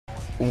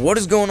What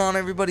is going on,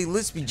 everybody?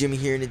 Let's be Jimmy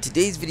here, and in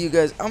today's video,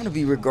 guys, I'm going to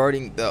be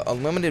regarding the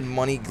unlimited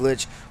money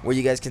glitch where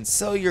you guys can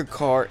sell your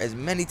car as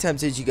many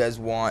times as you guys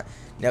want.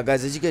 Now,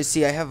 guys, as you guys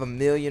see, I have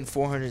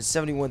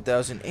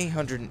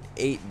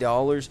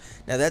 $1,471,808.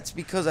 Now, that's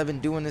because I've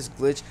been doing this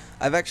glitch.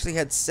 I've actually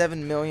had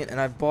 7 million, and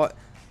I've bought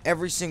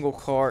every single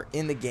car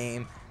in the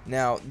game.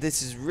 Now,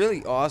 this is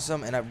really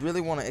awesome, and I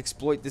really want to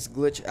exploit this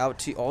glitch out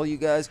to all you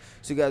guys.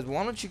 So, guys,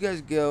 why don't you guys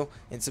go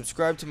and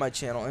subscribe to my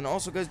channel? And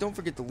also, guys, don't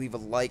forget to leave a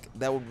like.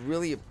 That would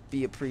really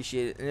be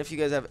appreciated. And if you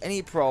guys have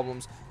any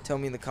problems, tell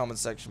me in the comment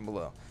section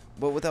below.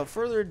 But without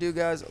further ado,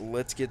 guys,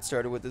 let's get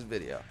started with this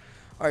video.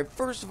 Alright,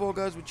 first of all,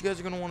 guys, what you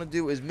guys are going to want to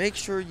do is make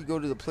sure you go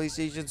to the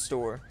PlayStation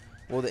Store.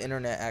 Well, the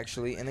internet,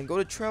 actually. And then go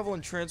to Travel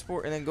and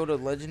Transport, and then go to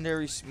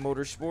Legendary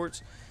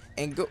Motorsports.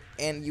 And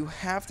you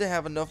have to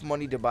have enough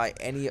money to buy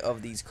any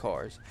of these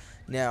cars.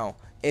 Now,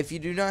 if you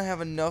do not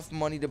have enough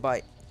money to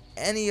buy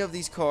any of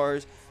these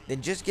cars,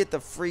 then just get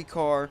the free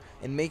car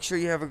and make sure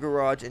you have a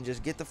garage and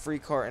just get the free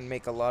car and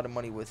make a lot of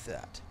money with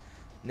that.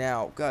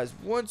 Now, guys,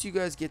 once you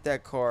guys get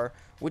that car,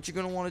 what you're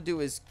going to want to do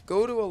is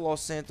go to a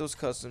Los Santos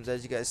Customs.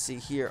 As you guys see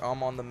here,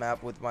 I'm on the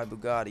map with my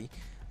Bugatti.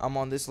 I'm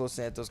on this Los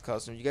Santos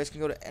Customs. You guys can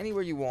go to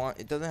anywhere you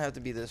want. It doesn't have to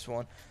be this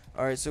one.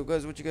 Alright, so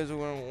guys, what you guys are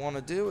going to want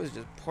to do is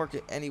just park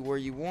it anywhere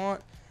you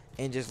want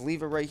and just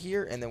leave it right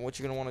here. And then what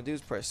you're going to want to do is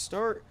press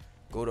start,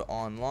 go to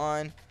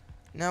online.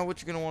 Now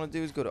what you're going to want to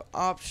do is go to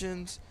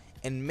options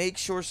and make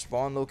sure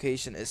spawn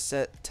location is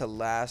set to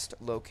last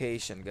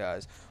location,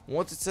 guys.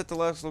 Once it's set to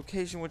last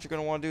location, what you're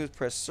going to want to do is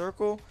press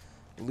circle,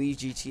 leave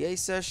GTA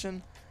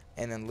session,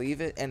 and then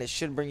leave it, and it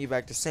should bring you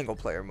back to single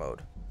player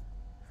mode.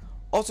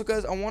 Also,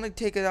 guys, I want to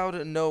take it out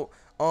and note,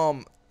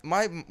 one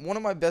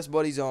of my best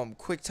buddies,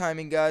 Quick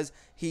Timing, guys,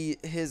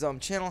 his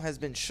channel has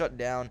been shut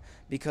down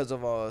because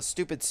of a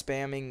stupid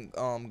spamming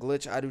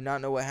glitch. I do not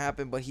know what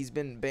happened, but he's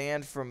been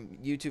banned from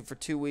YouTube for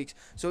 2 weeks.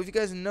 So if you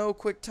guys know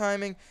Quick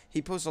Timing,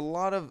 he posts a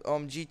lot of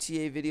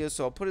GTA videos,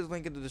 so I'll put his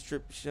link in the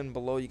description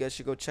below. You guys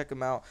should go check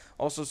him out.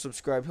 Also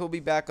subscribe. He'll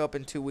be back up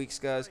in 2 weeks,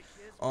 guys.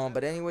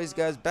 But anyways,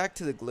 guys, back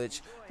to the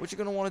glitch. What you're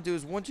gonna want to do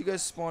is, once you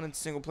guys spawn in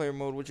single player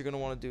mode, what you're gonna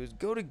want to do is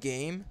go to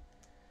game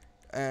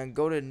and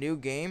go to new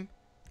game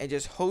and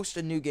just host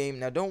a new game.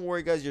 Now, don't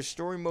worry, guys, your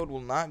story mode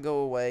will not go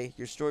away.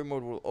 Your story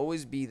mode will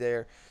always be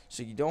there,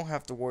 so you don't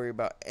have to worry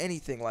about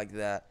anything like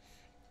that.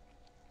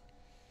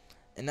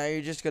 And now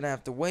you're just going to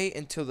have to wait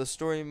until the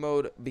story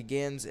mode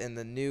begins and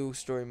the new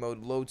story mode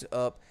loads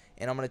up.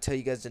 And I'm going to tell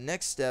you guys the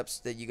next steps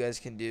that you guys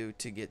can do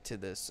to get to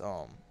this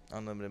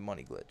unlimited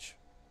money glitch.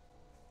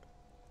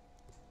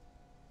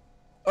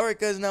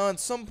 Alright, guys, now at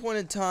some point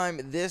in time,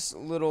 this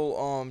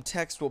little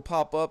text will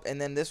pop up,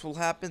 and then this will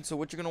happen. So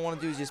what you're going to want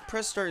to do is just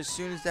press start as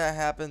soon as that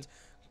happens.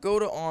 Go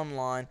to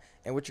online,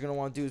 and what you're going to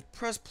want to do is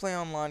press play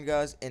online,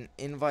 guys, and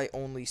invite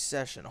only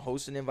session.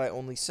 Host an invite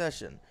only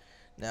session.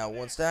 Now,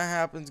 once that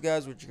happens,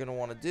 guys, what you're going to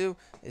want to do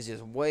is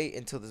just wait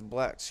until this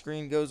black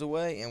screen goes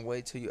away and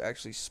wait till you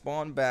actually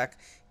spawn back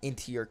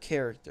into your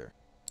character.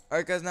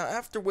 Alright, guys, now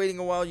after waiting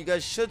a while, you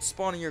guys should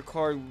spawn in your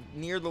car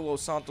near the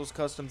Los Santos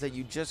Customs that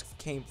you just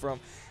came from.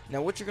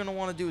 Now what you're going to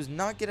want to do is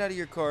not get out of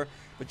your car,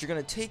 but you're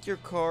going to take your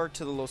car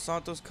to the Los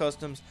Santos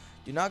Customs.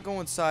 Do not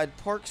go inside.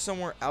 Park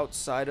somewhere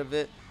outside of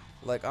it.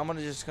 Like, I'm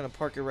just going to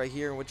park it right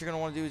here. And what you're going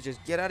to want to do is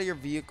just get out of your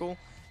vehicle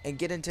and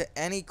get into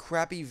any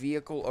crappy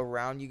vehicle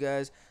around you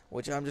guys.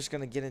 Which I'm just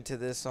going to get into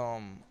this, I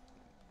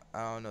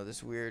don't know,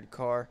 this weird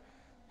car.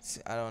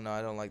 I don't know.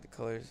 I don't like the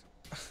colors.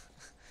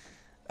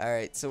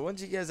 Alright, so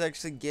once you guys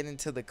actually get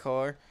into the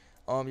car,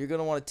 you're going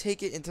to want to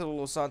take it into the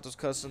Los Santos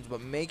Customs,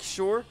 but make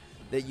sure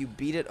that you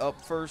beat it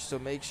up first. So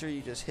make sure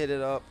you just hit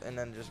it up and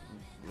then just,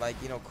 like,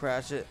 you know,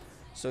 crash it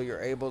so you're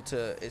able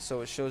to,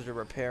 so it shows your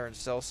repair and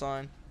sell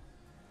sign.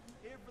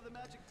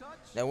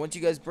 Now once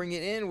you guys bring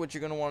it in, what you're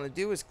going to want to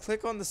do is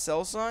click on the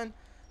sell sign,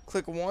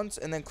 click once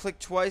and then click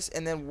twice,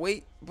 and then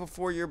wait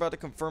before you're about to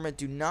confirm it.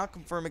 Do not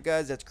confirm it,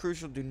 guys. That's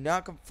crucial. Do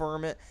not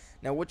confirm it.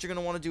 Now what you're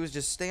going to want to do is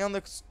just stay on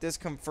this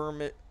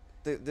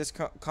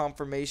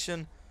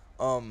confirmation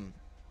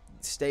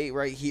state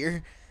right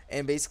here,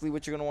 and basically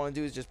what you're going to want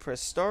to do is just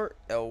press start,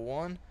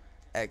 L1,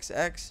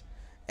 XX,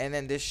 and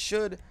then this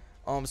should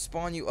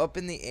spawn you up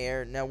in the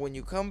air. Now when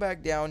you come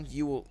back down,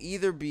 you will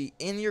either be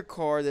in your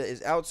car that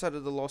is outside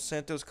of the Los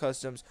Santos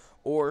Customs,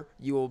 or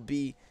you will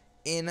be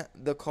in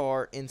the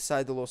car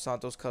inside the Los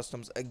Santos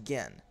Customs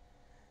again.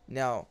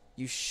 Now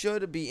you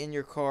should be in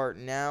your car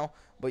now,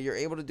 but you're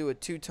able to do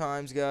it 2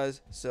 times,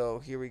 guys. So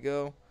here we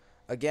go.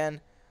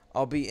 Again,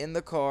 I'll be in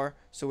the car,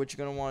 so what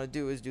you're going to want to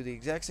do is do the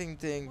exact same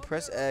thing.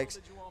 Press X.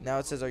 Now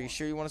it says, are you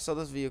sure you want to sell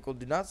this vehicle?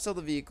 Do not sell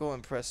the vehicle,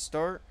 and press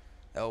start,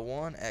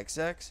 L1,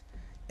 XX.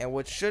 And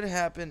what should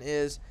happen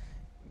is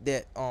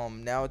that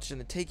now it's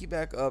going to take you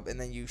back up, and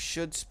then you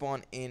should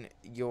spawn in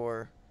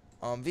your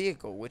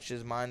vehicle, which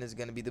is mine is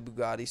going to be the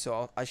Bugatti,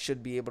 so I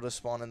should be able to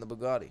spawn in the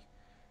Bugatti.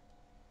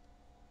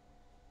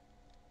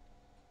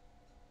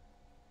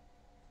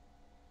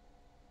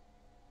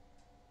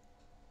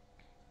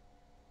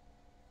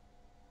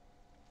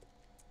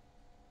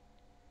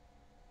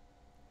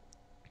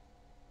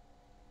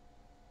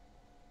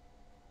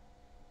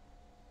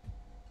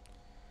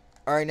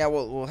 Alright, now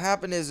what will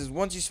happen is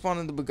once you spawn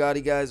in the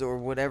Bugatti, guys, or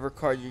whatever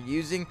car you're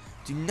using,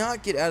 do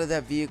not get out of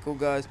that vehicle,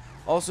 guys.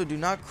 Also, do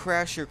not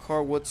crash your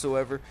car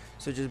whatsoever.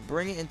 So just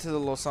bring it into the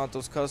Los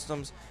Santos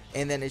Customs,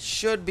 and then it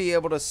should be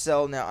able to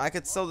sell. Now, I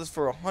could sell this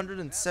for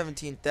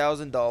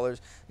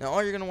 $117,000. Now,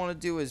 all you're going to want to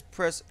do is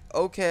press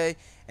OK,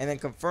 and then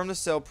confirm the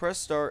sale. Press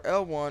start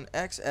L1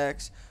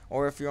 XX,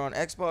 or if you're on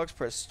Xbox,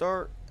 press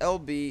start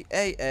LB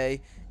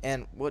AA,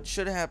 and what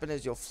should happen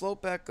is you'll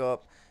float back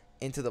up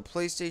into the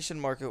PlayStation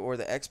Market or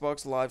the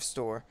Xbox Live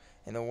Store.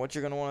 And then what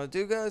you're going to want to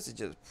do, guys, is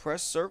just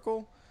press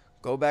circle,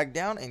 go back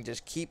down, and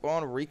just keep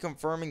on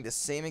reconfirming the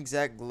same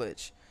exact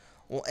glitch.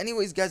 Well,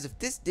 anyways, guys, if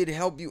this did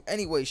help you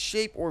any way,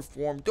 shape, or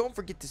form, don't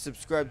forget to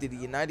subscribe to the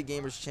United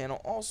Gamers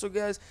channel. Also,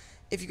 guys,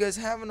 if you guys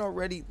haven't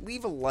already,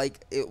 leave a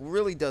like. It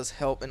really does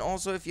help. And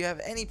also, if you have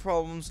any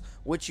problems,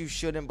 which you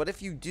shouldn't, but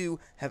if you do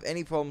have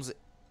any problems,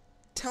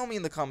 tell me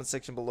in the comment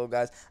section below,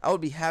 guys. I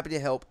would be happy to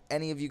help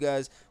any of you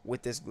guys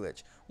with this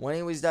glitch. Well,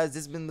 anyways, guys,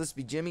 this has been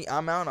Lispy Jimmy.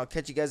 I'm out, and I'll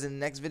catch you guys in the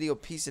next video.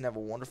 Peace, and have a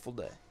wonderful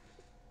day.